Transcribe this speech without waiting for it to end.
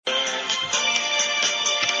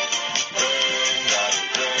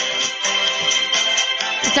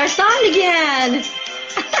It's our song again.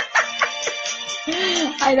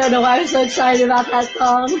 I don't know why I'm so excited about that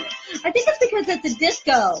song. I think it's because it's a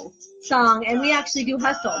disco song, and we actually do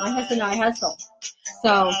hustle. My husband and I hustle.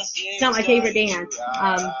 So it's not my favorite dance.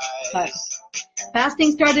 But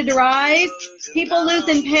fasting started to rise. People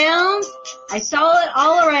losing pounds. I saw it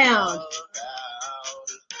all around.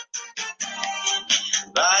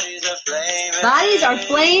 Bodies are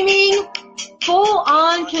flaming, full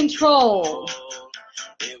on control.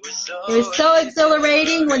 It was so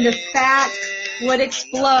exhilarating when the fat would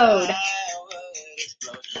explode.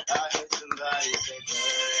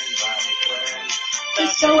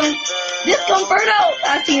 Disco Inferno,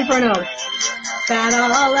 Fasting Inferno. Fat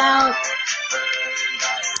all out.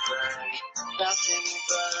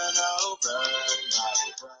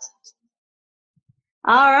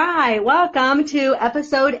 All right, welcome to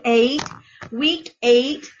episode 8, week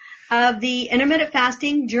 8 of the Intermittent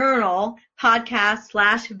Fasting Journal podcast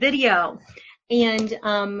 / video. And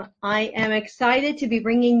I am excited to be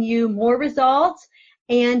bringing you more results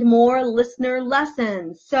and more listener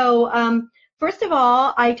lessons. So first of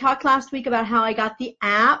all, I talked last week about how I got the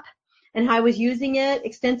app and how I was using it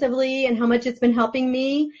extensively and how much it's been helping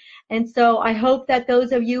me. And so I hope that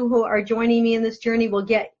those of you who are joining me in this journey will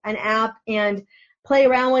get an app and play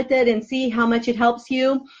around with it and see how much it helps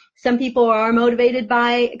you. Some people are motivated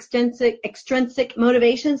by extrinsic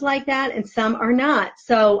motivations like that, and some are not.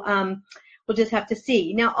 So we'll just have to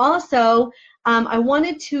see. Now, also, I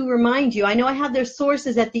wanted to remind you, I know I have their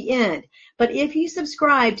sources at the end, but if you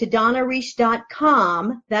subscribe to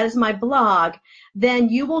DonnaReish.com, that is my blog, then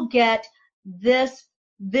you will get this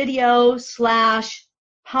video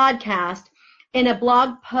 / podcast in a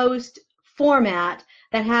blog post format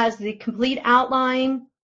that has the complete outline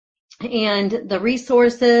and the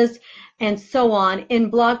resources and so on in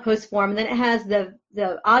blog post form. And then it has the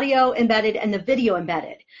audio embedded and the video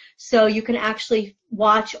embedded. So you can actually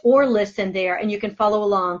watch or listen there, and you can follow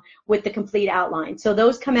along with the complete outline. So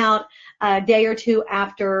those come out a day or two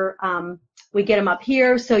after we get them up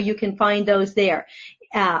here, so you can find those there.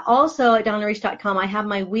 Also at DonnaReish.com, I have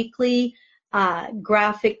my weekly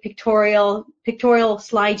graphic pictorial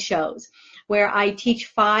slideshows, where I teach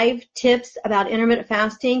 5 tips about intermittent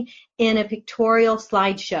fasting in a pictorial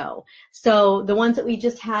slideshow. So the ones that we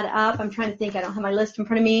just had up, I'm trying to think, I don't have my list in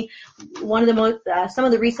front of me. One of the most, some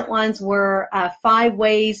of the recent ones were 5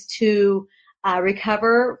 ways to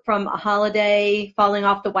recover from a holiday falling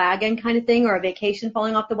off the wagon kind of thing, or a vacation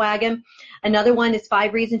falling off the wagon. Another one is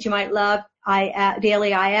 5 reasons you might love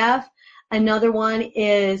daily IF. Another one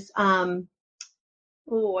is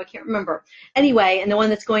I can't remember. Anyway, and the one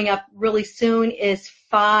that's going up really soon is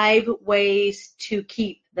 5 ways to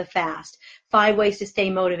keep the fast, 5 ways to stay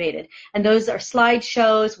motivated. And those are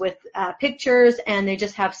slideshows with pictures, and they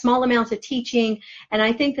just have small amounts of teaching. And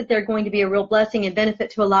I think that they're going to be a real blessing and benefit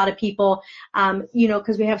to a lot of people,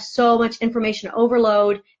 because we have so much information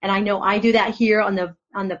overload. And I know I do that here on the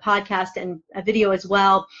podcast and a video as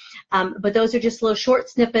well. But those are just little short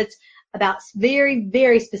snippets about very,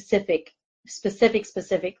 very specific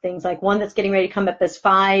things, like one that's getting ready to come up as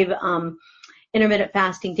 5 intermittent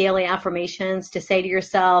fasting daily affirmations to say to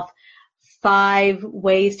yourself, 5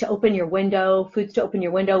 ways to open your window, foods to open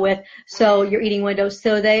your window with, so your eating window.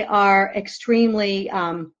 So they are extremely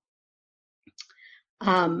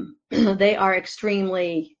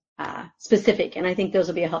specific, and I think those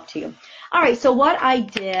will be a help to you. All right, so what I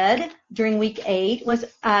did during week 8 was,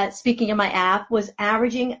 speaking of my app, was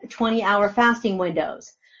averaging 20-hour fasting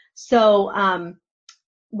windows. So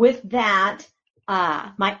with that,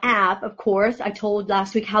 my app, of course, I told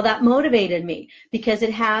last week how that motivated me, because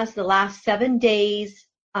it has the last 7 days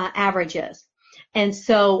averages. And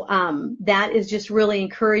so that is just really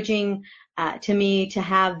encouraging to me to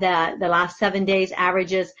have the last 7 days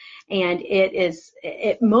averages, and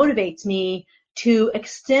it motivates me to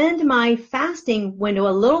extend my fasting window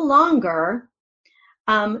a little longer,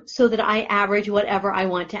 so that I average whatever I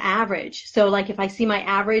want to average. So like if I see my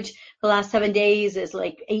average the last 7 days is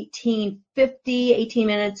like 18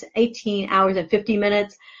 hours and 50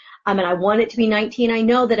 minutes, and I want it to be 19, I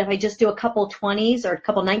know that if I just do a couple 20s or a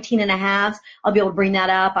couple 19 and a halves, I'll be able to bring that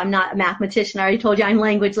up. I'm not a mathematician. I already told you I'm a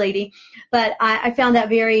language lady, but I found that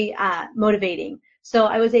very motivating. So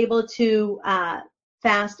I was able to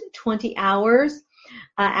fast 20 hours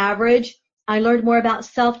average. I learned more about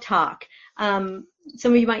self-talk.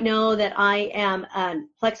 Some of you might know that I am a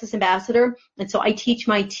Plexus ambassador, and so I teach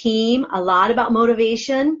my team a lot about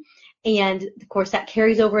motivation, and of course that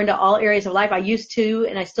carries over into all areas of life. I used to,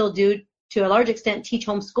 and I still do to a large extent, teach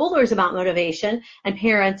homeschoolers about motivation and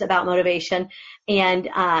parents about motivation, and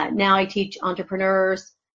now I teach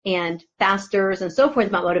entrepreneurs, and fasters and so forth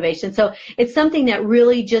about motivation. So it's something that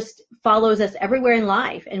really just follows us everywhere in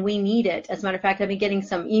life, and we need it. As a matter of fact, I've been getting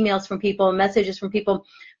some emails from people, messages from people,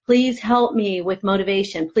 please help me with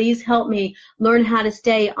motivation. Please help me learn how to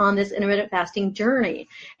stay on this intermittent fasting journey.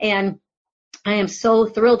 And I am so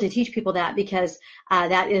thrilled to teach people that, because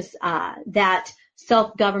that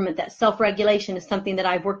self-government, that self-regulation is something that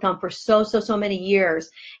I've worked on for so many years.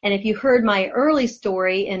 And if you heard my early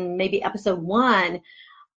story in maybe episode 1,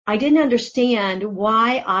 I didn't understand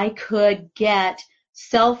why I could get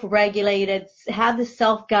self-regulated, have the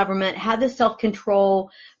self-government, have the self-control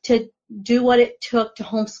to do what it took to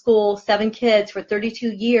homeschool 7 kids for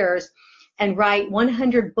 32 years and write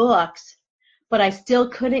 100 books, but I still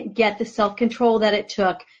couldn't get the self-control that it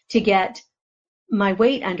took to get my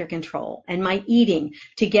weight under control and my eating,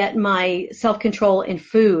 to get my self-control in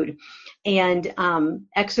food and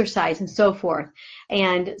exercise and so forth.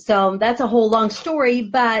 And so that's a whole long story,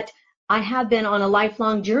 but I have been on a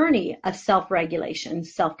lifelong journey of self-regulation,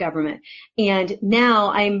 self-government. And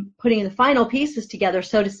now I'm putting the final pieces together,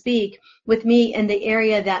 so to speak, with me in the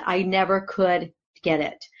area that I never could get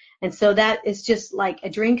it. And so that is just like a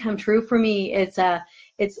dream come true for me. It's a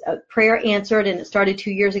prayer answered, and it started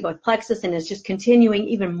 2 years ago with Plexus, and is just continuing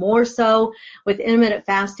even more so with intermittent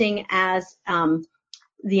fasting as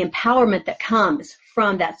the empowerment that comes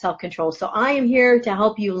from that self-control. So I am here to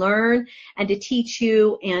help you learn and to teach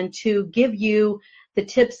you and to give you the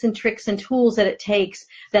tips and tricks and tools that it takes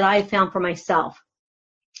that I have found for myself.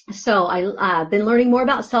 So I've been learning more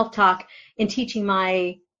about self-talk and teaching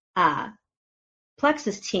my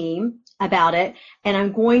Plexus team about it, and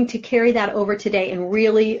I'm going to carry that over today and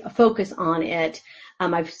really focus on it.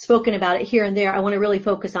 I've spoken about it here and there. I want to really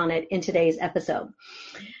focus on it in today's episode.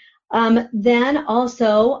 Then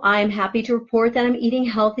also, I'm happy to report that I'm eating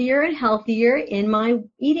healthier and healthier in my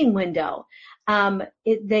eating window.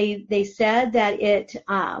 They said that it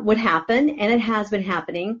would happen, and it has been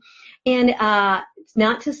happening. And it's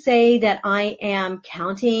not to say that I am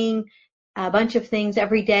counting a bunch of things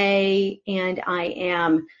every day, and I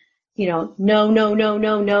am,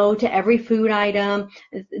 no to every food item.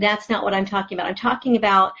 That's not what I'm talking about. I'm talking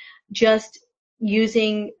about just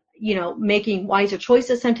using, making wiser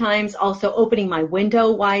choices sometimes, also opening my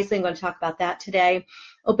window wisely. I'm going to talk about that today.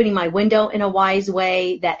 Opening my window in a wise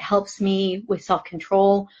way that helps me with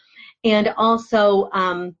self-control, and also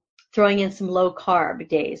throwing in some low-carb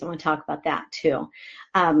days. I want to talk about that too.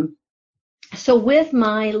 So with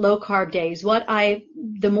my low-carb days,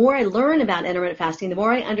 the more I learn about intermittent fasting, the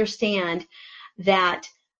more I understand that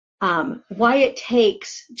why it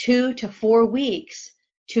takes 2 to 4 weeks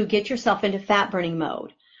to get yourself into fat-burning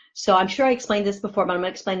mode. So I'm sure I explained this before, but I'm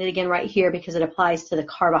going to explain it again right here because it applies to the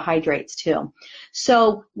carbohydrates too.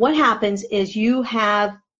 So what happens is you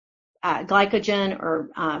have glycogen or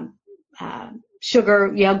sugar,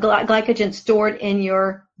 glycogen stored in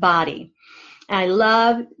your body. And I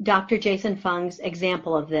love Dr. Jason Fung's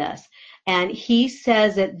example of this. And he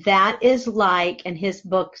says that is like, in his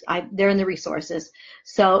books, they're in the resources.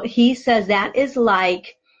 So he says that is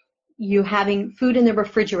like you having food in the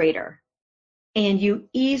refrigerator. And you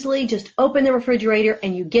easily just open the refrigerator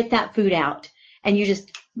and you get that food out. And you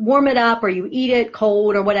just warm it up or you eat it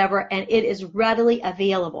cold or whatever, and it is readily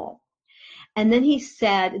available. And then he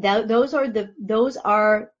said that the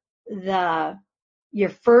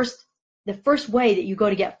first way that you go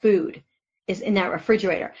to get food is in that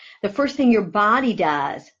refrigerator. The first thing your body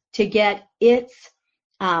does to get its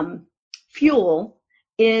fuel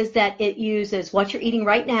is that it uses what you're eating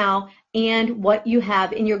right now and what you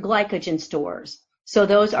have in your glycogen stores. So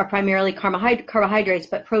those are primarily carbohydrates,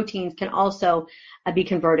 but proteins can also be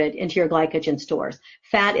converted into your glycogen stores.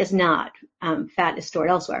 Fat is not. Fat is stored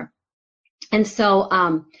elsewhere. And so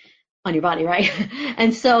on your body, right?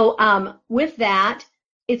 And so with that,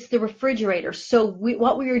 it's the refrigerator. So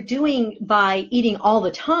what we are doing by eating all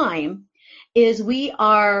the time is we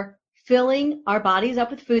are filling our bodies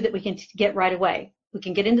up with food that we can get right away. We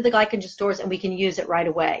can get into the glycogen stores and we can use it right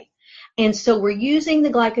away. And so we're using the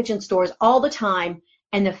glycogen stores all the time,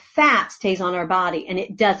 and the fat stays on our body and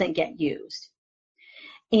it doesn't get used.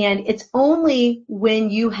 And it's only when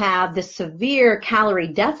you have the severe calorie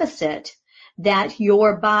deficit that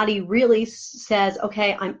your body really says,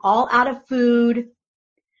 okay, I'm all out of food.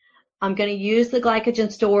 I'm going to use the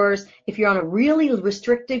glycogen stores. If you're on a really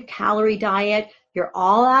restrictive calorie diet, you're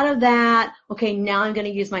all out of that. Okay, now I'm going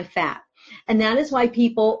to use my fat. And that is why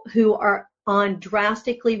people who are on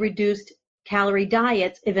drastically reduced calorie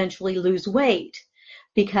diets eventually lose weight,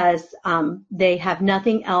 because they have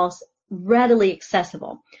nothing else readily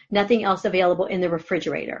accessible, nothing else available in the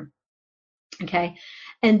refrigerator. Okay.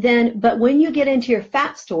 And then, but when you get into your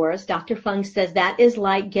fat stores, Dr. Fung says that is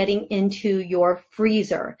like getting into your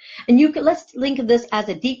freezer. And you could, let's link this as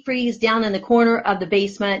a deep freeze down in the corner of the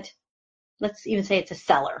basement. Let's even say it's a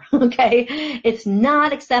cellar. Okay. It's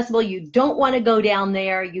not accessible. You don't want to go down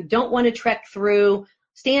there. You don't want to trek through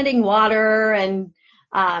standing water and,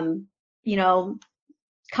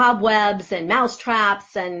 cobwebs and mouse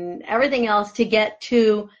traps and everything else to get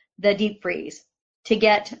to the deep freeze,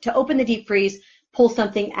 to open the deep freeze, pull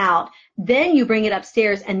something out. Then you bring it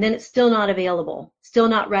upstairs and then it's still not available, still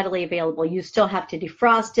not readily available. You still have to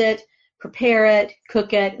defrost it, prepare it,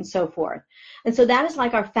 cook it, and so forth. And so that is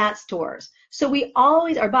like our fat stores. So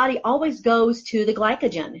our body always goes to the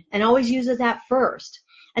glycogen and always uses that first.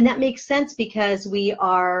 And that makes sense because we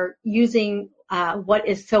are using what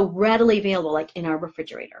is so readily available, like in our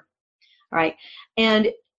refrigerator. All right.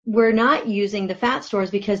 And we're not using the fat stores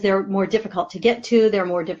because they're more difficult to get to. They're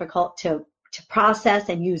more difficult to process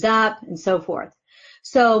and use up and so forth.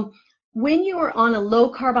 So when you are on a low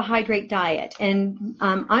carbohydrate diet, and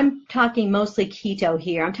I'm talking mostly keto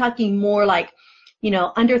here, I'm talking more like,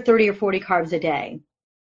 under 30 or 40 carbs a day.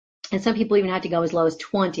 And some people even have to go as low as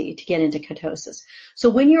 20 to get into ketosis. So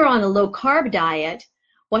when you're on a low carb diet,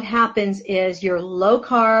 what happens is you're low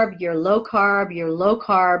carb,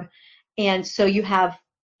 and so you have,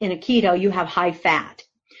 in a keto, you have high fat.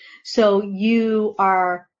 So you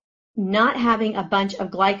are not having a bunch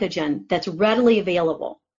of glycogen that's readily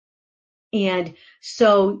available. And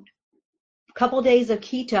so a couple days of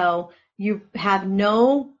keto, you have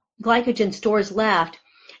no glycogen stores left,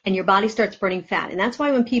 and your body starts burning fat. And that's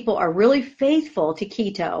why when people are really faithful to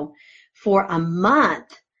keto for a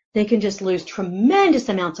month, they can just lose tremendous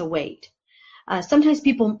amounts of weight. Sometimes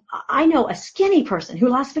I know a skinny person who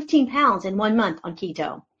lost 15 pounds in 1 month on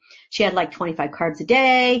keto. She had like 25 carbs a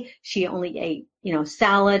day. She only ate,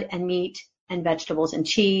 salad and meat and vegetables and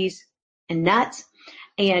cheese and nuts.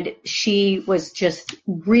 And she was just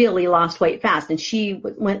really lost weight fast. And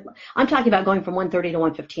I'm talking about going from 130 to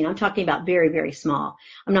 115. I'm talking about very, very small.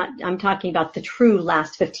 I'm talking about the true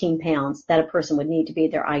last 15 pounds that a person would need to be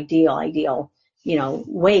their ideal,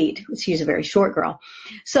 weight. She's a very short girl.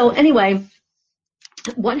 So anyway,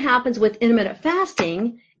 what happens with intermittent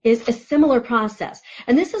fasting is a similar process.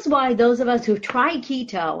 And this is why those of us who've tried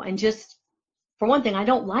keto and just, for one thing, I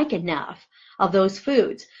don't like enough of those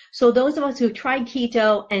foods. So those of us who tried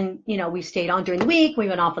keto and, we stayed on during the week, we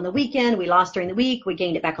went off on the weekend, we lost during the week, we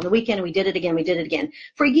gained it back on the weekend, and we did it again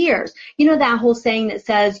for years. That whole saying that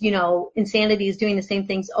says, insanity is doing the same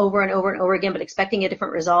things over and over and over again, but expecting a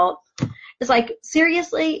different result. It's like,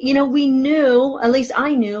 seriously, we knew, at least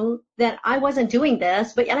I knew, that I wasn't doing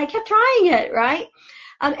this, but yet I kept trying it, right?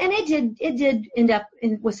 And it did end up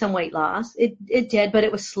with some weight loss. It did, but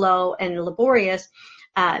it was slow and laborious.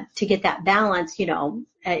 To get that balance,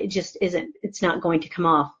 it just isn't, it's not going to come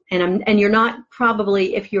off. And you're not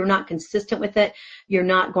probably, if you're not consistent with it, you're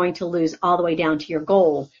not going to lose all the way down to your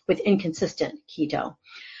goal with inconsistent keto.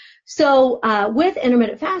 So with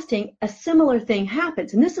intermittent fasting, a similar thing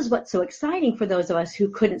happens. And this is what's so exciting for those of us who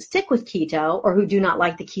couldn't stick with keto or who do not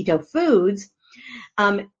like the keto foods.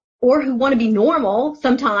 Or who want to be normal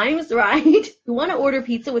sometimes, right? Who want to order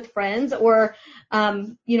pizza with friends or,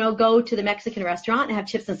 go to the Mexican restaurant and have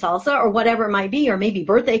chips and salsa or whatever it might be, or maybe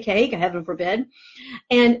birthday cake, heaven forbid.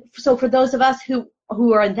 And so for those of us who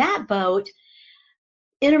are in that boat,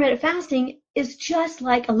 intermittent fasting is just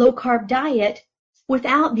like a low carb diet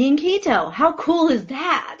without being keto. How cool is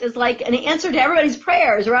that? It's like an answer to everybody's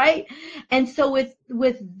prayers, right? And so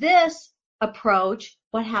with this approach,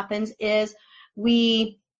 what happens is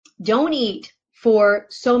we don't eat for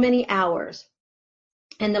so many hours.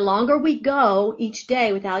 And the longer we go each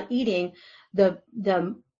day without eating, the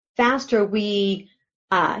faster we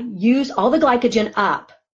use all the glycogen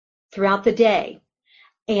up throughout the day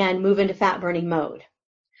and move into fat burning mode.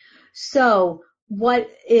 So what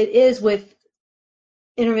it is with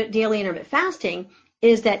daily intermittent fasting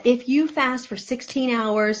is that if you fast for 16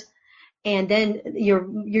 hours and then you're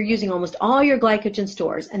using almost all your glycogen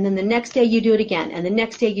stores, and then the next day you do it again, and the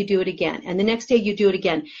next day you do it again, and the next day you do it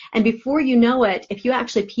again. And before you know it, if you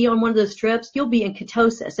actually pee on one of those strips, you'll be in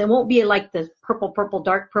ketosis. It won't be like the purple,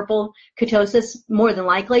 dark purple ketosis, more than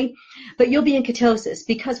likely, but you'll be in ketosis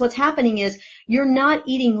because what's happening is you're not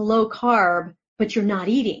eating low carb, but you're not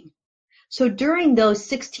eating. So during those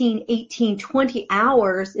 16, 18, 20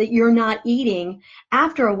 hours that you're not eating,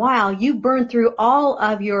 after a while, you burn through all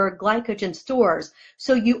of your glycogen stores.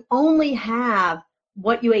 So you only have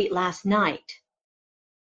what you ate last night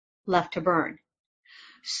left to burn.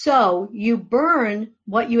 So you burn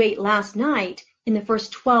what you ate last night in the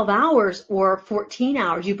first 12 hours or 14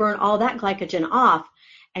 hours, you burn all that glycogen off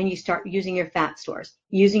and you start using your fat stores,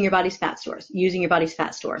 using your body's fat stores, using your body's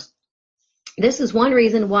fat stores. This is one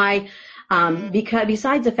reason why, because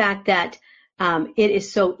besides the fact that it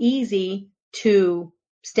is so easy to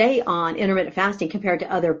stay on intermittent fasting compared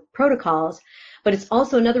to other protocols, but it's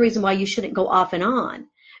also another reason why you shouldn't go off and on.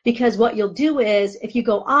 Because what you'll do is if you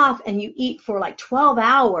go off and you eat for like 12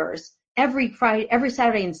 hours every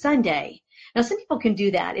Saturday and Sunday. Now, some people can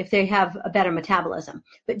do that if they have a better metabolism.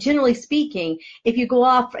 But generally speaking, if you go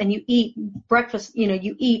off and you eat breakfast,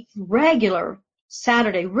 you eat regular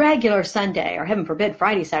Saturday, regular Sunday, or heaven forbid,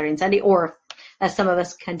 Friday, Saturday, and Sunday, or as some of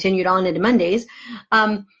us continued on into Mondays,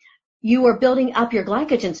 you are building up your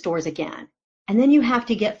glycogen stores again. And then you have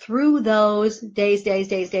to get through those days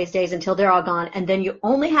until they're all gone. And then you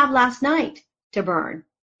only have last night to burn.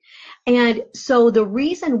 And so the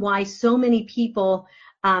reason why so many people,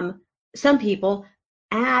 some people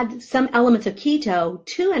add some elements of keto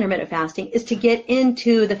to intermittent fasting is to get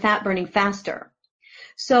into the fat burning faster.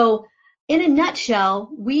 So in a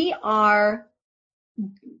nutshell, we are on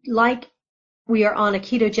a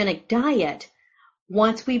ketogenic diet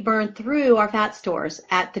once we burn through our fat stores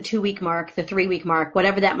at the 2-week mark, the 3-week mark,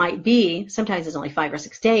 whatever that might be. Sometimes it's only 5 or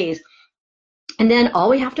 6 days. And then all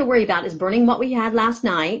we have to worry about is burning what we had last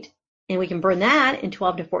night, and we can burn that in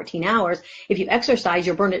 12 to 14 hours. If you exercise,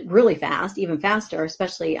 you'll burn it really fast, even faster,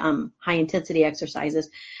 especially high intensity exercises.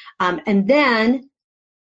 And then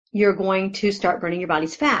you're going to start burning your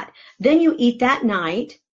body's fat. Then you eat that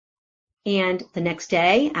night, and the next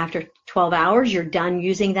day, after 12 hours, you're done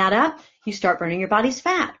using that up. You start burning your body's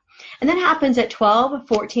fat. And that happens at 12,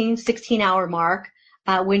 14, 16-hour mark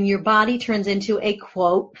when your body turns into a,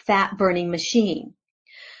 quote, fat-burning machine.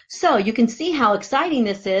 So you can see how exciting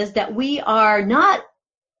this is, that we are not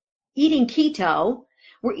eating keto.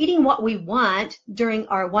 We're eating what we want during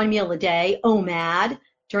our 1 meal a day, OMAD,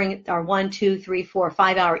 during our 1, 2, 3, 4,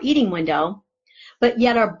 5-hour eating window. But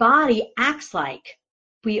yet our body acts like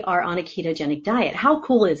we are on a ketogenic diet. How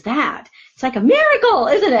cool is that? It's like a miracle,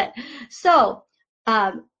 isn't it? So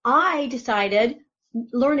I decided,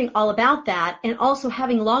 learning all about that, and also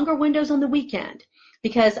having longer windows on the weekend,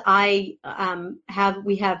 because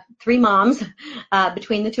we have 3 moms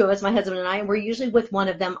between the 2 of us, my husband and I, and we're usually with one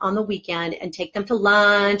of them on the weekend and take them to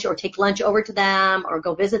lunch, or take lunch over to them, or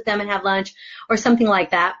go visit them and have lunch, or something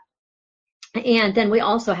like that. And then we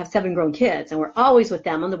also have 7 grown kids, and we're always with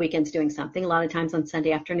them on the weekends doing something. A lot of times on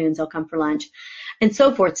Sunday afternoons, they'll come for lunch and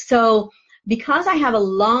so forth. So because I have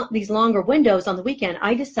these longer windows on the weekend,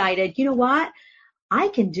 I decided, you know what? I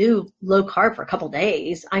can do low carb for a couple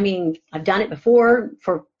days. I mean, I've done it before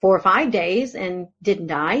for 4 or 5 days and didn't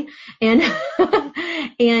die. And,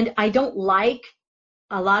 and I don't like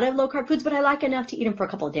a lot of low carb foods, but I like enough to eat them for a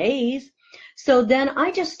couple of days. So then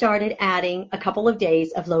I just started adding a couple of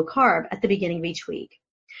days of low carb at the beginning of each week.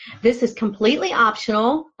 This is completely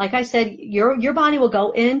optional. Like I said, your body will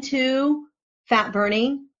go into fat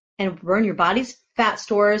burning and burn your body's fat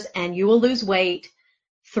stores, and you will lose weight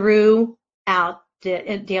throughout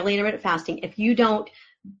the daily intermittent fasting if you don't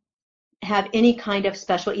have any kind of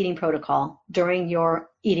special eating protocol during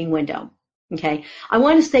your eating window. Okay? I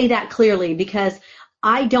want to say that clearly, because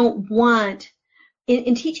I don't want,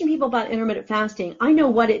 in teaching people about intermittent fasting, I know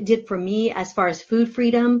what it did for me as far as food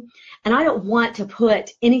freedom, and I don't want to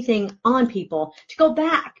put anything on people to go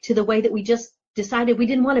back to the way that we just decided we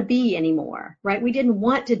didn't want to be anymore, right? We didn't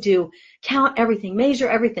want to count everything, measure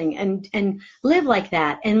everything, and live like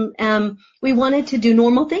that. And we wanted to do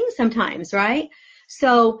normal things sometimes, right?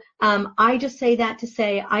 So I just say that to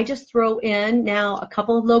say I just throw in now a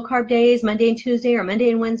couple of low carb days, Monday and Tuesday, or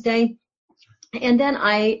Monday and Wednesday, and then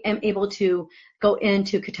I am able to go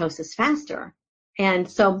into ketosis faster. And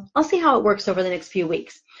so I'll see how it works over the next few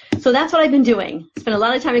weeks. So that's what I've been doing. Spent a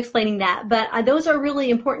lot of time explaining that, but those are really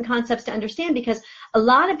important concepts to understand, because a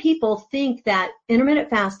lot of people think that intermittent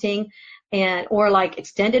fasting or like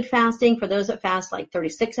extended fasting, for those that fast like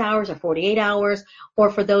 36 hours or 48 hours, or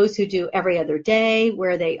for those who do every other day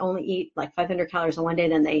where they only eat like 500 calories on one day,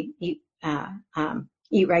 then they eat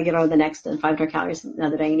regular the next, and 500 calories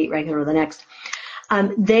another day and eat regular the next.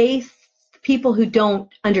 People who don't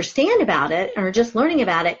understand about it or are just learning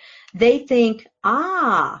about it, they think,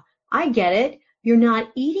 I get it. You're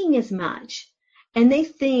not eating as much. And they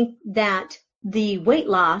think that the weight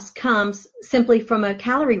loss comes simply from a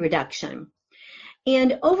calorie reduction.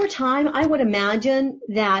 And over time, I would imagine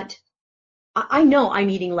that I know I'm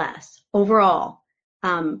eating less overall.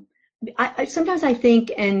 Sometimes I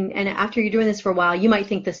think, and after you're doing this for a while, you might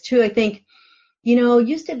think this too. I think,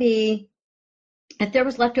 used to be If there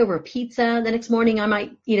was leftover pizza the next morning, I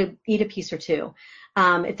might eat a piece or two.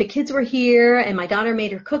 If the kids were here and my daughter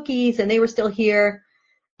made her cookies and they were still here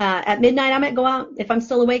at midnight, I might go out. If I'm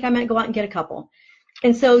still awake, I might go out and get a couple.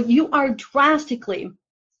 And so you are drastically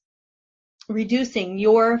reducing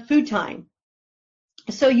your food time.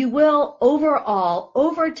 So you will overall,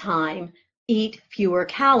 over time, eat fewer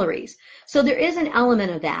calories. So there is an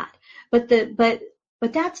element of that.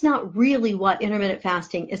 But that's not really what intermittent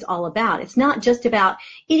fasting is all about. It's not just about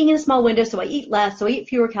eating in a small window, so I eat less, so I eat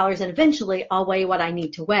fewer calories, and eventually I'll weigh what I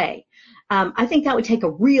need to weigh. I think that would take a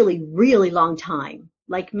really, really long time,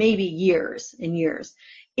 like maybe years and years,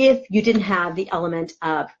 if you didn't have the element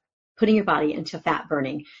of putting your body into fat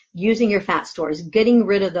burning, using your fat stores, getting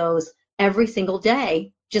rid of those every single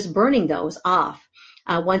day, just burning those off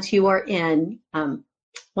once you are into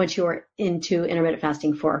intermittent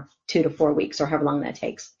fasting for 2 to 4 weeks or however long that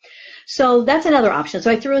takes. So that's another option. So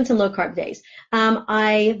I threw in some low carb days.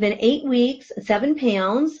 I've been 8 weeks, 7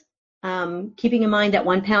 pounds, keeping in mind that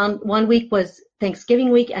 1 pound, 1 week was Thanksgiving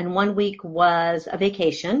week and 1 week was a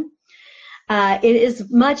vacation. It is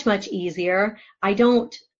much, much easier. I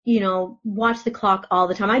don't, watch the clock all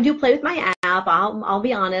the time. I do play with my app. I'll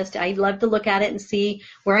be honest. I love to look at it and see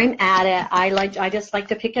where I'm at it. I just like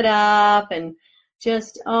to pick it up and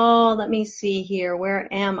just, let me see here.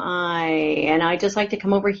 Where am I? And I just like to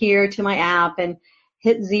come over here to my app and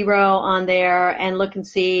hit 0 on there and look and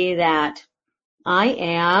see that I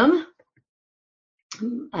am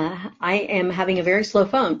having a very slow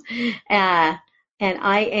phone. And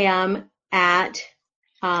I am at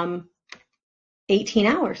 18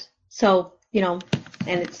 hours. So, and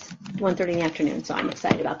it's 1:30 in the afternoon, so I'm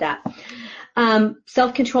excited about that.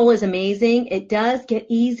 Self-control is amazing. It does get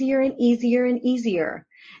easier and easier and easier.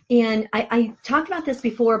 And I talked about this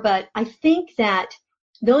before, but I think that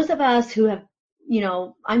those of us who have,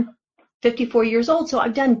 I'm 54 years old, so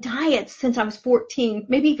I've done diets since I was 14,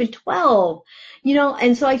 maybe even 12,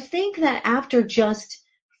 and so I think that after just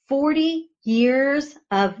 40 years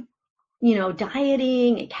of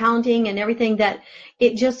dieting and counting and everything, that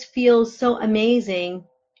it just feels so amazing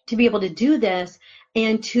to be able to do this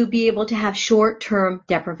and to be able to have short-term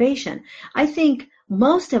deprivation. I think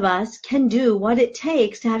most of us can do what it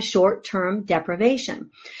takes to have short-term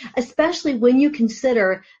deprivation, especially when you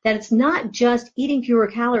consider that it's not just eating fewer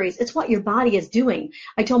calories, it's what your body is doing.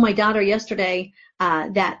 I told my daughter yesterday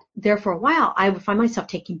that there for a while I would find myself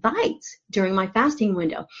taking bites during my fasting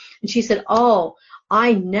window. And she said,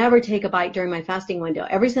 I never take a bite during my fasting window.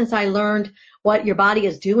 Ever since I learned what your body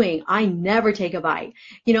is doing, I never take a bite.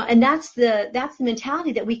 And that's the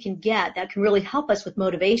mentality that we can get that can really help us with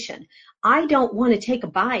motivation. I don't want to take a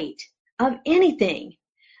bite of anything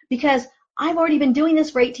because I've already been doing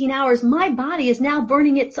this for 18 hours. My body is now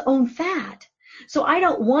burning its own fat. So I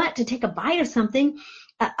don't want to take a bite of something,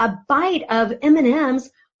 a bite of M&Ms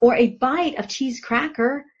or a bite of cheese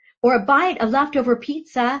cracker or a bite of leftover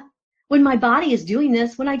pizza when my body is doing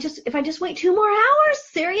this, if I just wait 2 more hours,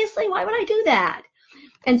 seriously, why would I do that?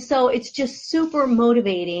 And so it's just super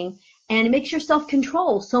motivating, and it makes your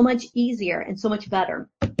self-control so much easier and so much better.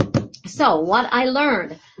 So what I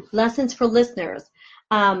learned, lessons for listeners,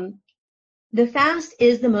 the fast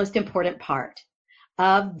is the most important part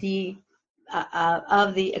of the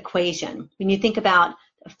equation. When you think about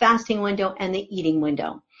the fasting window and the eating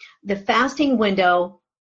window, the fasting window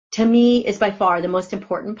to me is by far the most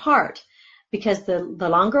important part, because the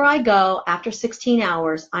longer I go after 16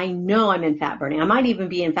 hours, I know I'm in fat burning. I might even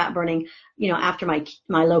be in fat burning, after my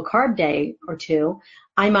low carb day or two.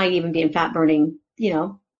 I might even be in fat burning,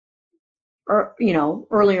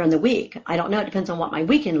 earlier in the week. I don't know. It depends on what my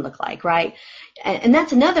weekend look like, right? And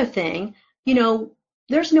that's another thing.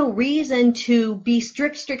 There's no reason to be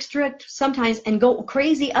strict sometimes and go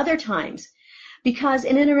crazy other times, because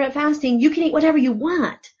in intermittent fasting, you can eat whatever you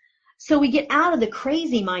want. So we get out of the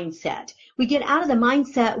crazy mindset. We get out of the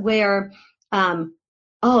mindset where,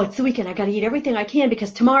 it's the weekend, I got to eat everything I can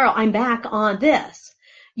because tomorrow I'm back on this.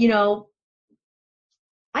 I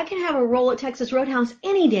can have a roll at Texas Roadhouse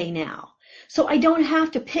any day now. So I don't have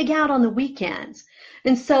to pig out on the weekends.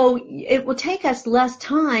 And so it will take us less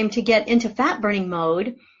time to get into fat burning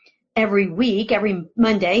mode every week, every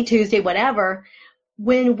Monday, Tuesday, whatever,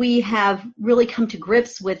 when we have really come to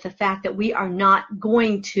grips with the fact that we are not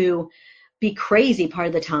going to be crazy part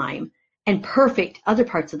of the time and perfect other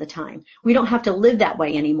parts of the time. We don't have to live that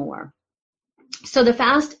way anymore. So the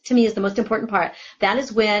fast, to me, is the most important part. That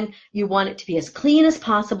is when you want it to be as clean as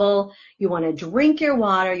possible. You want to drink your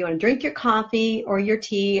water. You want to drink your coffee or your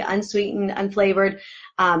tea, unsweetened, unflavored.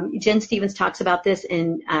 Jen Stevens talks about this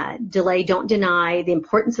in Delay, Don't Deny, the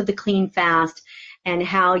importance of the clean fast. and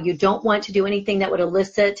how you don't want to do anything that would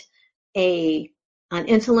elicit an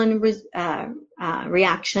insulin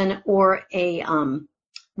reaction or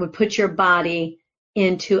would put your body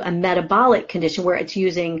into a metabolic condition where it's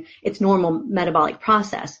using its normal metabolic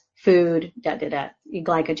process, food,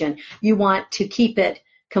 glycogen. You want to keep it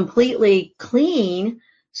completely clean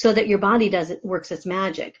so that your body works its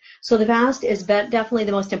magic. So the fast is definitely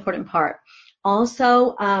the most important part.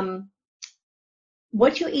 Also,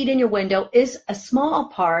 what you eat in your window is a small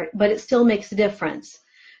part, but it still makes a difference.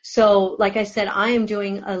 So like I said, I am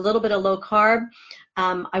doing a little bit of low carb.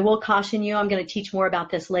 I will caution you, I'm going to teach more about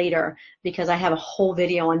this later because I have a whole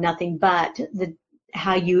video on nothing but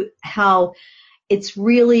how it's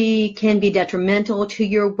really can be detrimental to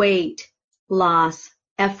your weight loss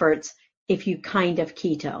efforts if you kind of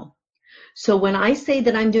keto. So when I say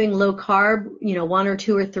that I'm doing low carb, 1 or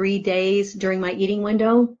 2 or 3 days during my eating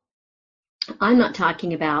window, I'm not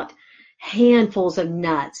talking about handfuls of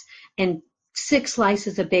nuts and 6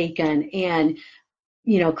 slices of bacon and,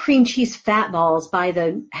 cream cheese fat balls by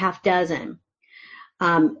the half dozen,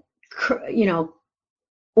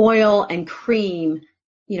 oil and cream,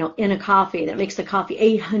 in a coffee that makes the coffee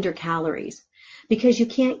 800 calories. Because you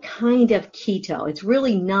can't kind of keto. It's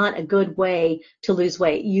really not a good way to lose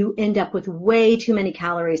weight. You end up with way too many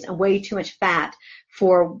calories and way too much fat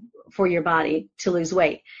for your body to lose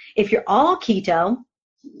weight. If you're all keto,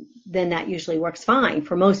 then that usually works fine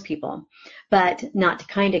for most people, but not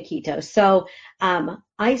kind of keto. So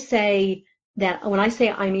I say that when I say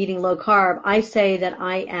I'm eating low carb, I say that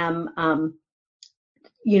I am,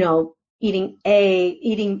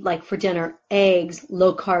 eating like for dinner, eggs,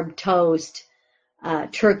 low carb toast,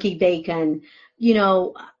 turkey bacon,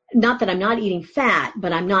 not that I'm not eating fat,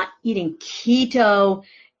 but I'm not eating keto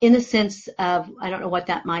in the sense of, I don't know what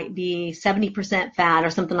that might be, 70% fat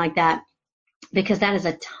or something like that, because that is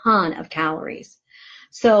a ton of calories.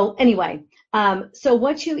 So anyway, so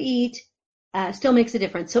what you eat still makes a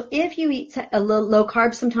difference. So if you eat a little low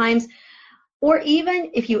carb sometimes, or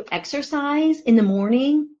even if you exercise in the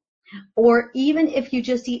morning, or even if you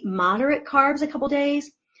just eat moderate carbs a couple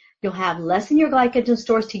days, you'll have less in your glycogen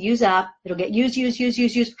stores to use up. It'll get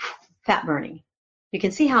used, fat burning. You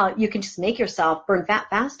can see how you can just make yourself burn fat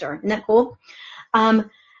faster. Isn't that cool? And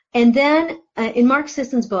then in Mark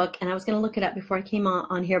Sisson's book, and I was going to look it up before I came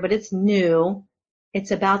on here, but it's new.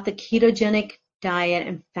 It's about the ketogenic diet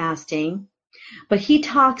and fasting. But he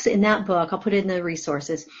talks in that book, I'll put it in the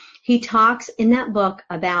resources, he talks in that book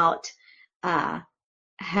about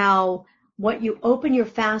how what you open your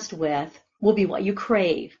fast with will be what you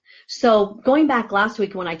crave. So going back last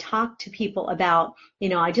week when I talked to people about,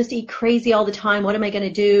 I just eat crazy all the time. What am I going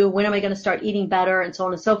to do? When am I going to start eating better? And so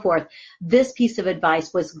on and so forth. This piece of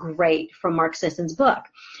advice was great from Mark Sisson's book.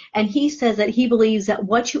 And he says that he believes that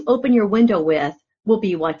what you open your window with will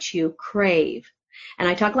be what you crave. And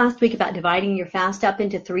I talked last week about dividing your fast up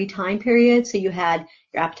into 3 time periods. So you had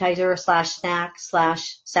your appetizer / snack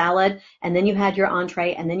 / salad, and then you had your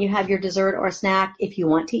entree, and then you have your dessert or snack if you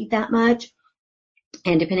want to eat that much,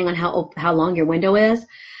 and depending on how long your window is.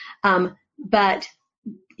 But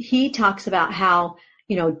he talks about how,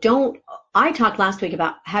 I talked last week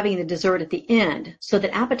about having the dessert at the end so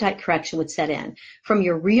that appetite correction would set in from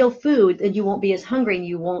your real food, and you won't be as hungry and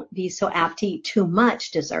you won't be so apt to eat too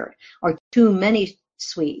much dessert or too many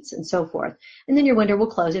sweets and so forth. And then your window will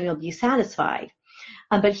close and you'll be satisfied.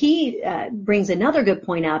 But he brings another good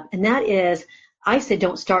point up, and that is, I said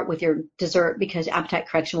don't start with your dessert because appetite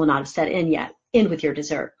correction will not have set in yet. End with your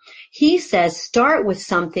dessert. He says start with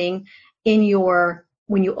something when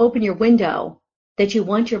you open your window that you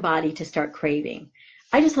want your body to start craving.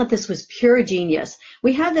 I just thought this was pure genius.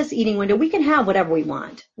 We have this eating window. We can have whatever we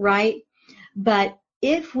want, right? But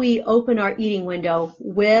if we open our eating window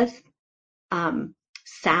with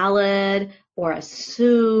salad or a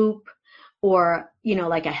soup or,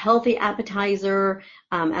 like a healthy appetizer,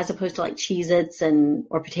 as opposed to like Cheez-Its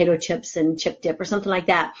or potato chips and chip dip or something like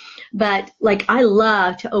that. But like I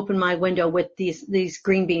love to open my window with these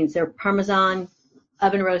green beans. They're Parmesan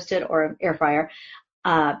oven roasted or air fryer,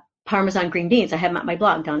 Parmesan green beans. I have them at my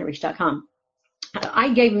blog, DonnaReach.com. I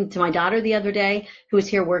gave them to my daughter the other day who was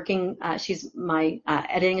here working. She's my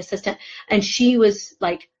editing assistant. And she was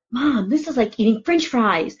like, Mom, this is like eating French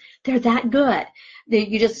fries. They're that good.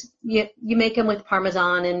 You make them with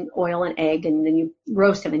Parmesan and oil and egg, and then you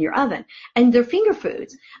roast them in your oven. And they're finger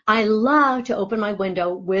foods. I love to open my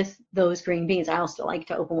window with those green beans. I also like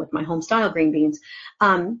to open with my home style green beans.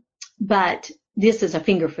 But this is a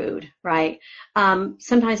finger food, right?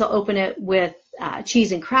 Sometimes I'll open it with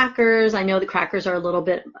cheese and crackers. I know the crackers are a little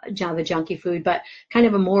bit of a junky food, but kind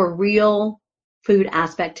of a more real food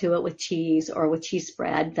aspect to it with cheese or with cheese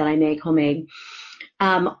spread that I make homemade,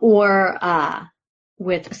 or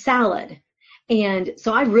with salad. And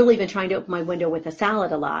so I've really been trying to open my window with a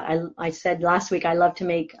salad a lot. I said last week I love to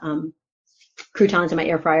make croutons in my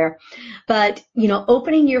air fryer, but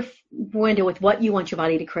opening your window with what you want your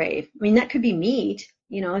body to crave. I mean, that could be meat.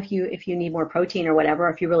 If you need more protein or whatever,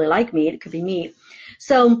 if you really like meat, it could be meat.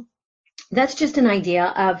 So that's just an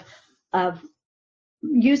idea of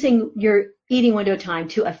using your eating window time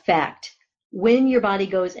to affect when your body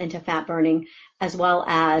goes into fat burning, as well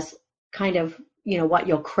as kind of what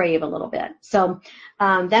you'll crave a little bit. So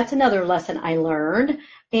that's another lesson I learned.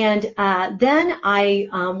 And then I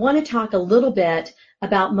want to talk a little bit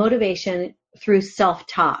about motivation through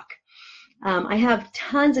self-talk. I have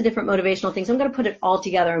tons of different motivational things. I'm going to put it all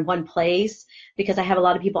together in one place because I have a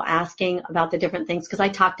lot of people asking about the different things, because I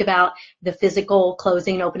talked about the physical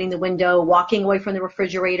closing and opening the window, walking away from the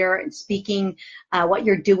refrigerator and speaking what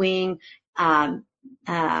you're doing,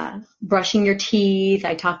 brushing your teeth.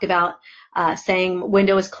 I talked about saying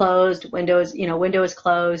window is closed, window is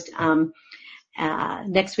closed.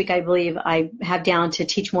 Next week, I believe I have down to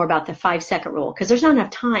teach more about the 5-second rule, because there's not enough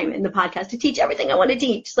time in the podcast to teach everything I want to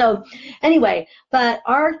teach. So anyway, but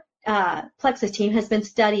our Plexus team has been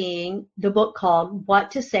studying the book called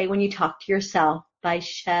What to Say When You Talk to Yourself by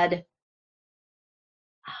Shed.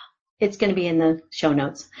 It's going to be in the show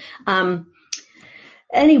notes.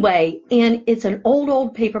 Anyway, and it's an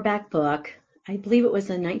old paperback book. I believe it was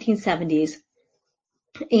in the 1970s.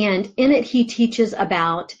 And in it, he teaches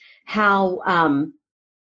about how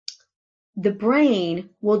the brain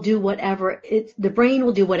will do whatever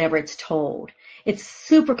it's told. It's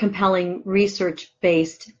super compelling,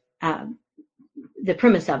 research-based. The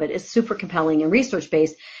premise of it is super compelling and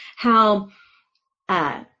research-based. How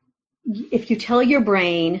if you tell your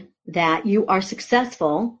brain that you are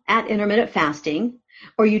successful at intermittent fasting,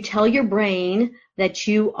 or you tell your brain that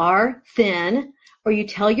you are thin, or you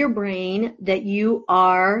tell your brain that you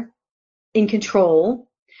are in control,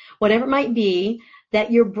 whatever it might be,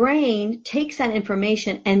 that your brain takes that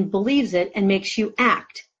information and believes it and makes you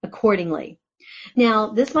act accordingly. Now,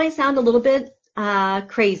 this might sound a little bit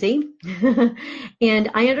crazy,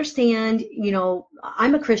 and I understand,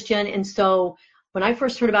 I'm a Christian, and so when I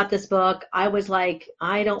first heard about this book, I was like,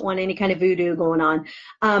 I don't want any kind of voodoo going on.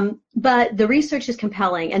 But the research is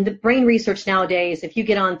compelling, and the brain research nowadays, if you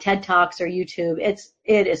get on TED Talks or YouTube,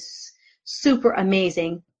 it is super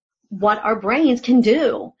amazing what our brains can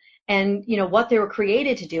do, and what they were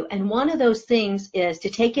created to do. And one of those things is to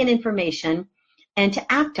take in information and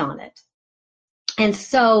to act on it. And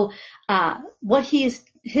so what his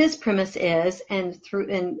premise is, and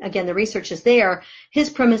again, the research is there, his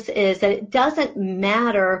premise is that it doesn't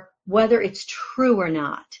matter whether it's true or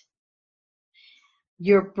not.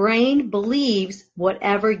 Your brain believes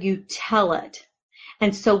whatever you tell it.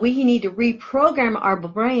 And so we need to reprogram our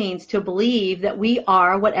brains to believe that we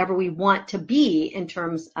are whatever we want to be in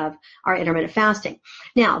terms of our intermittent fasting.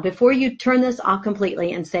 Now, before you turn this off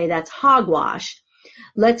completely and say that's hogwash,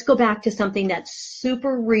 let's go back to something that's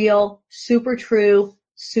super real, super true,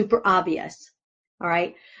 super obvious. All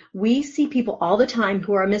right. We see people all the time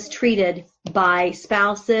who are mistreated by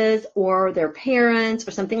spouses or their parents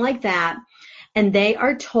or something like that, and they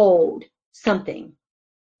are told something.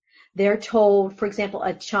 They're told, for example,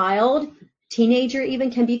 a child, teenager even,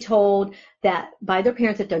 can be told that by their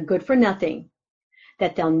parents that they're good for nothing,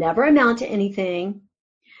 that they'll never amount to anything,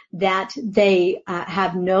 that they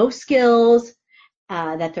have no skills,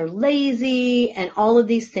 that they're lazy, and all of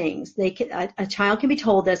these things. A child can be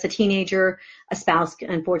told this, a teenager, a spouse,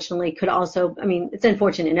 unfortunately, could also, it's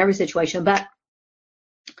unfortunate in every situation, but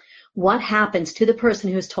what happens to the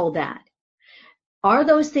person who's told that? Are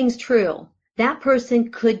those things true? That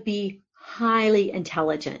person could be highly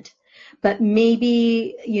intelligent, but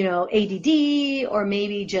maybe, ADD, or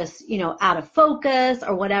maybe just, out of focus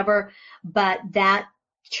or whatever, but that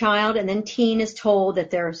child and then teen is told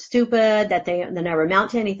that they're stupid, that they never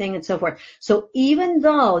amount to anything, and so forth. So even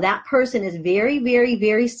though that person is very, very,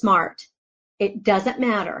 very smart, it doesn't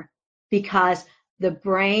matter, because the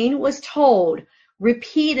brain was told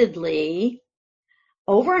repeatedly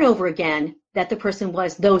over and over again that the person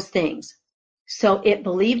was those things. So it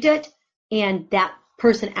believed it, and that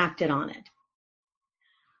person acted on it.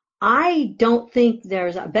 I don't think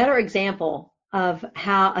there's a better example of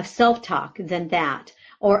self-talk than that,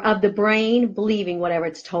 or of the brain believing whatever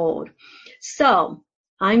it's told. So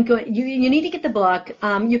you need to get the book.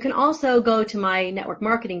 You can also go to my network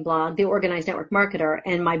marketing blog, The Organized Network Marketer,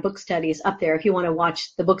 and my book study is up there if you want to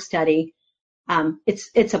watch the book study.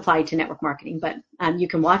 It's applied to network marketing, but you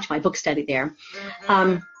can watch my book study there.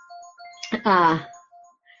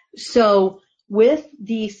 So with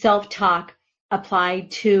the self-talk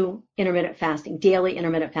applied to intermittent fasting, daily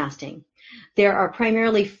intermittent fasting, there are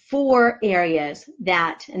primarily 4 areas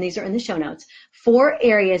that, and these are in the show notes, 4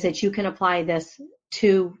 areas that you can apply this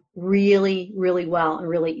to really, really well and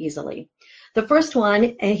really easily. The first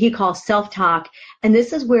one he calls self-talk, and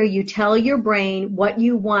this is where you tell your brain what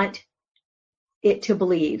you want it to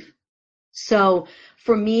believe. So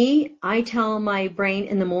for me, I tell my brain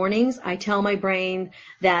in the mornings, I tell my brain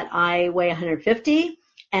that I weigh 150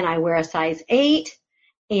 and I wear a size 8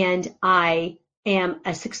 and I am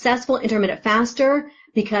a successful intermittent faster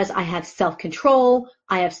because I have self-control,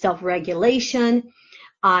 I have self-regulation,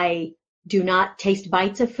 I do not taste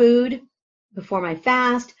bites of food before my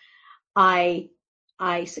fast, I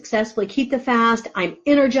successfully keep the fast, I'm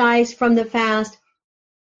energized from the fast,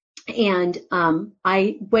 and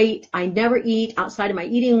I never eat outside of my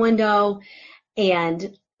eating window,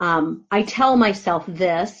 and I tell myself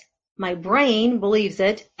this, my brain believes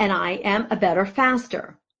it, and I am a better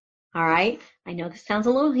faster. All right? I know this sounds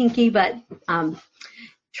a little hinky, but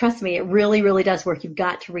trust me, it really, really does work. You've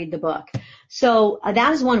got to read the book. So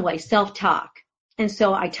that is one way, self-talk. And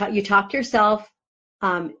so you talk to yourself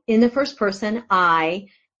in the first person, I,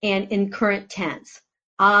 and in current tense.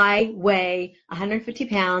 I weigh 150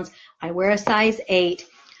 pounds. I wear a size 8.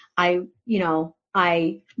 I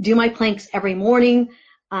do my planks every morning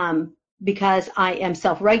because I am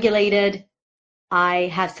self-regulated.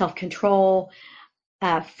 I have self-control.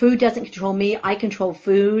 Food doesn't control me. I control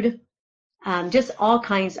food. Just all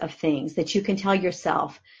kinds of things that you can tell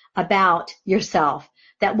yourself about yourself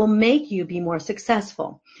that will make you be more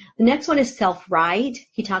successful. The next one is self-write.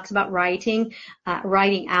 He talks about writing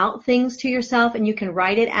out things to yourself, and you can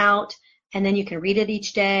write it out, and then you can read it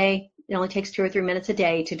each day. It only takes 2 or 3 minutes a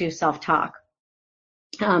day to do self-talk.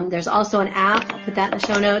 There's also an app, I'll put that in the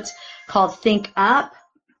show notes, called Think Up,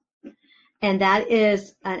 and that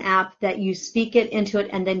is an app that you speak it into it,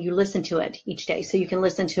 and then you listen to it each day. So you can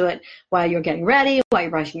listen to it while you're getting ready, while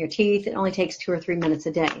you're brushing your teeth. It only takes 2 or 3 minutes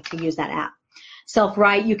a day to use that app.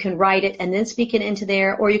 Self-write, you can write it and then speak it into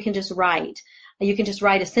there, or you can just write. You can just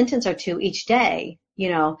write a sentence or 2 each day.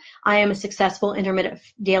 I am a successful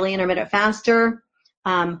daily intermittent faster.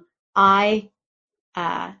 I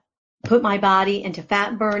put my body into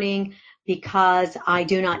fat burning because I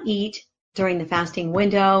do not eat during the fasting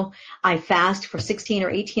window. I fast for 16 or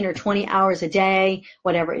 18 or 20 hours a day,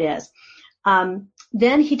 whatever it is.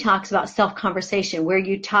 Then he talks about self-conversation, where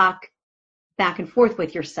you talk back and forth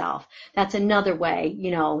with yourself. That's another way,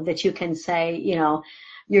 that you can say,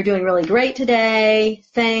 you're doing really great today.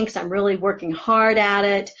 Thanks. I'm really working hard at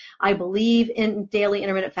it. I believe in daily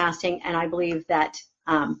intermittent fasting, and I believe that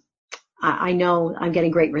I know I'm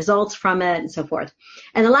getting great results from it, and so forth.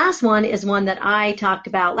 And the last one is one that I talked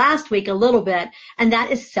about last week a little bit, and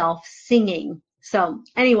that is self-singing. So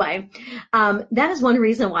anyway, that is one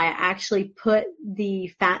reason why I actually put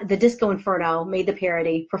the Disco Inferno, made the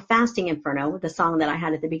parody for Fasting Inferno, the song that I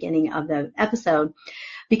had at the beginning of the episode,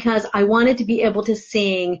 because I wanted to be able to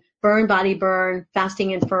sing Burn Body Burn,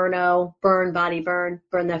 Fasting Inferno, Burn Body Burn,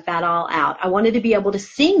 Burn the Fat All Out. I wanted to be able to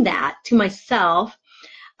sing that to myself,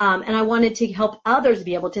 and I wanted to help others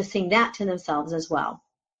be able to sing that to themselves as well.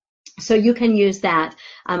 So you can use that.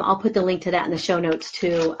 I'll put the link to that in the show notes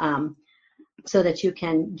too, so that you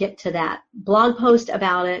can get to that blog post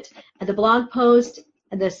about it. The blog post,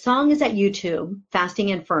 the song is at YouTube, Fasting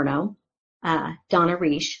Inferno, Donna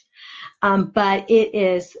Reish. But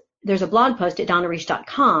there's a blog post at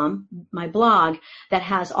donnareish.com, my blog, that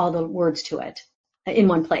has all the words to it in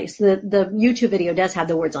one place. The YouTube video does have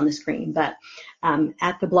the words on the screen, but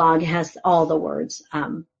at the blog it has all the words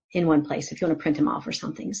in one place if you want to print them off or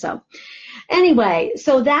something. So anyway,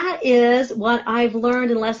 so that is what I've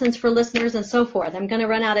learned in Lessons for Listeners and so forth. I'm going to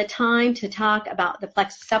run out of time to talk about the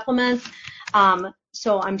Plexus supplements.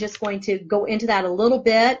 So I'm just going to go into that a little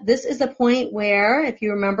bit. This is the point where, if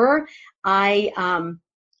you remember, I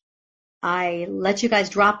let you guys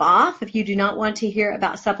drop off if you do not want to hear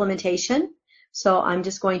about supplementation. So I'm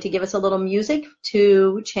just going to give us a little music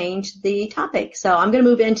to change the topic. So I'm going to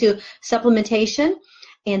move into supplementation.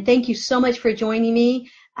 And thank you so much for joining me.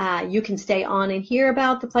 You can stay on and hear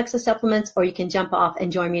about the Plexus supplements, or you can jump off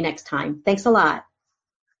and join me next time. Thanks a lot.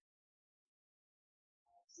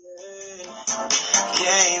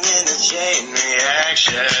 Came in a chain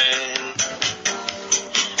reaction.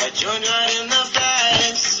 I joined right in the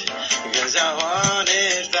fast because I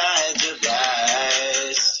wanted fat to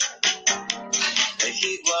last. The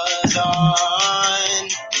heat was on,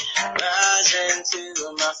 rising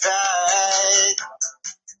to my fat.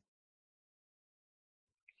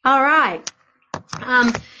 All right.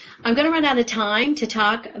 I'm going to run out of time to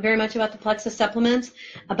talk very much about the Plexus supplements,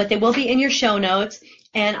 but they will be in your show notes.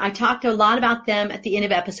 And I talked a lot about them at the end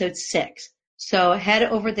of episode 6. So head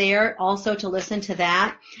over there also to listen to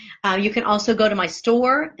that. You can also go to my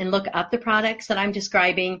store and look up the products that I'm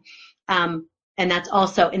describing, and that's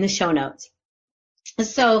also in the show notes.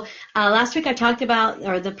 So last week I talked about,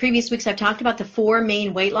 or the previous weeks I've talked about the 4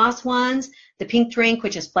 main weight loss ones, the pink drink,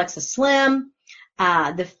 which is Plexus Slim,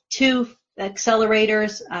 the 2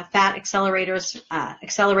 accelerators, fat accelerators,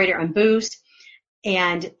 Accelerator and Boost,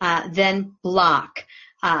 and then Block.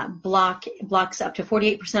 Blocks up to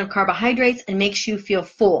 48% of carbohydrates and makes you feel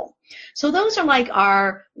full. So those are like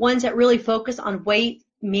our ones that really focus on weight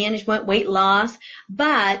management, weight loss.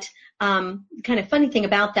 But kind of funny thing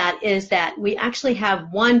about that is that we actually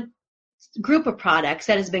have one group of products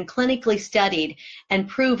that has been clinically studied and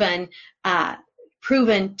proven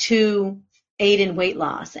to aid in weight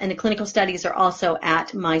loss. And the clinical studies are also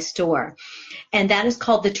at my store. And that is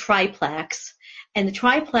called the Triplex. And the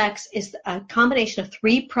Triplex is a combination of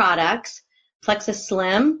 3 products: Plexus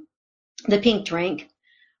Slim, the pink drink,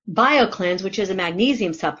 BioCleanse, which is a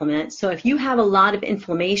magnesium supplement. So if you have a lot of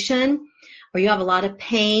inflammation, or you have a lot of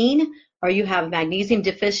pain, or you have magnesium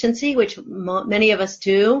deficiency, which many of us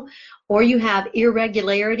do, or you have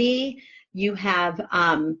irregularity, you have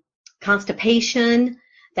constipation,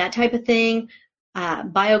 that type of thing,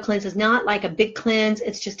 BioCleanse is not like a big cleanse.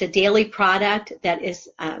 It's just a daily product that is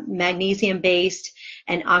magnesium-based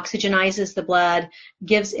and oxygenizes the blood,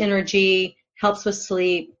 gives energy, helps with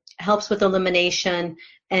sleep, helps with elimination,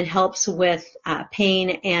 and helps with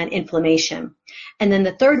pain and inflammation. And then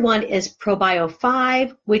the third one is ProBio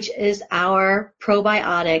 5, which is our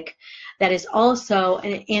probiotic that is also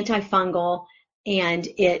an antifungal, and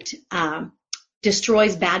it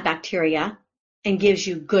destroys bad bacteria and gives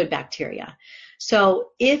you good bacteria. So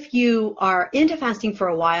if you are into fasting for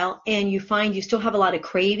a while and you find you still have a lot of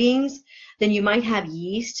cravings, then you might have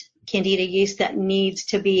yeast, candida yeast, that needs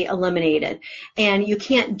to be eliminated. And you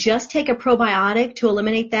can't just take a probiotic to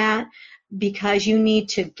eliminate that, because you need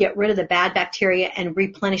to get rid of the bad bacteria and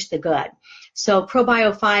replenish the good. So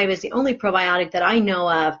ProBio 5 is the only probiotic that I know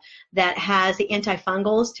of that has the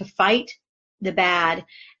antifungals to fight the bad,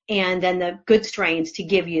 and then the good strains to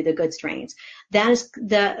give you the good strains. That is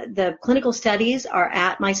the clinical studies are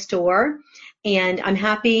at my store, and I'm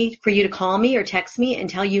happy for you to call me or text me and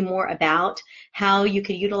tell you more about how you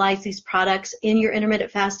could utilize these products in your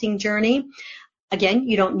intermittent fasting journey. Again,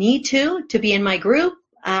 you don't need to be in my group,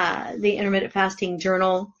 the Intermittent Fasting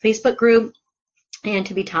Journal Facebook group, and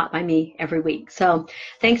to be taught by me every week. So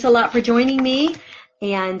thanks a lot for joining me.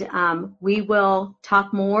 And we will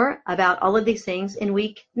talk more about all of these things in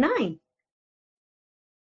week 9.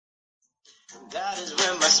 That is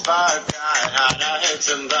when my spark got hot. I heard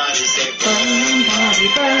somebody say, burn, body,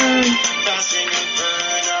 burn. Fasting and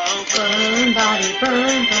burn, oh, burn, body,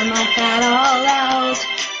 burn. Burn my fat all out.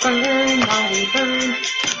 Burn, body, burn.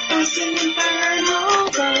 Fasting and burn, oh,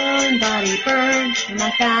 burn, body, burn. Burn my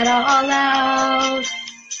fat all out.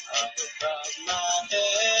 Up above my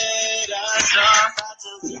head, I saw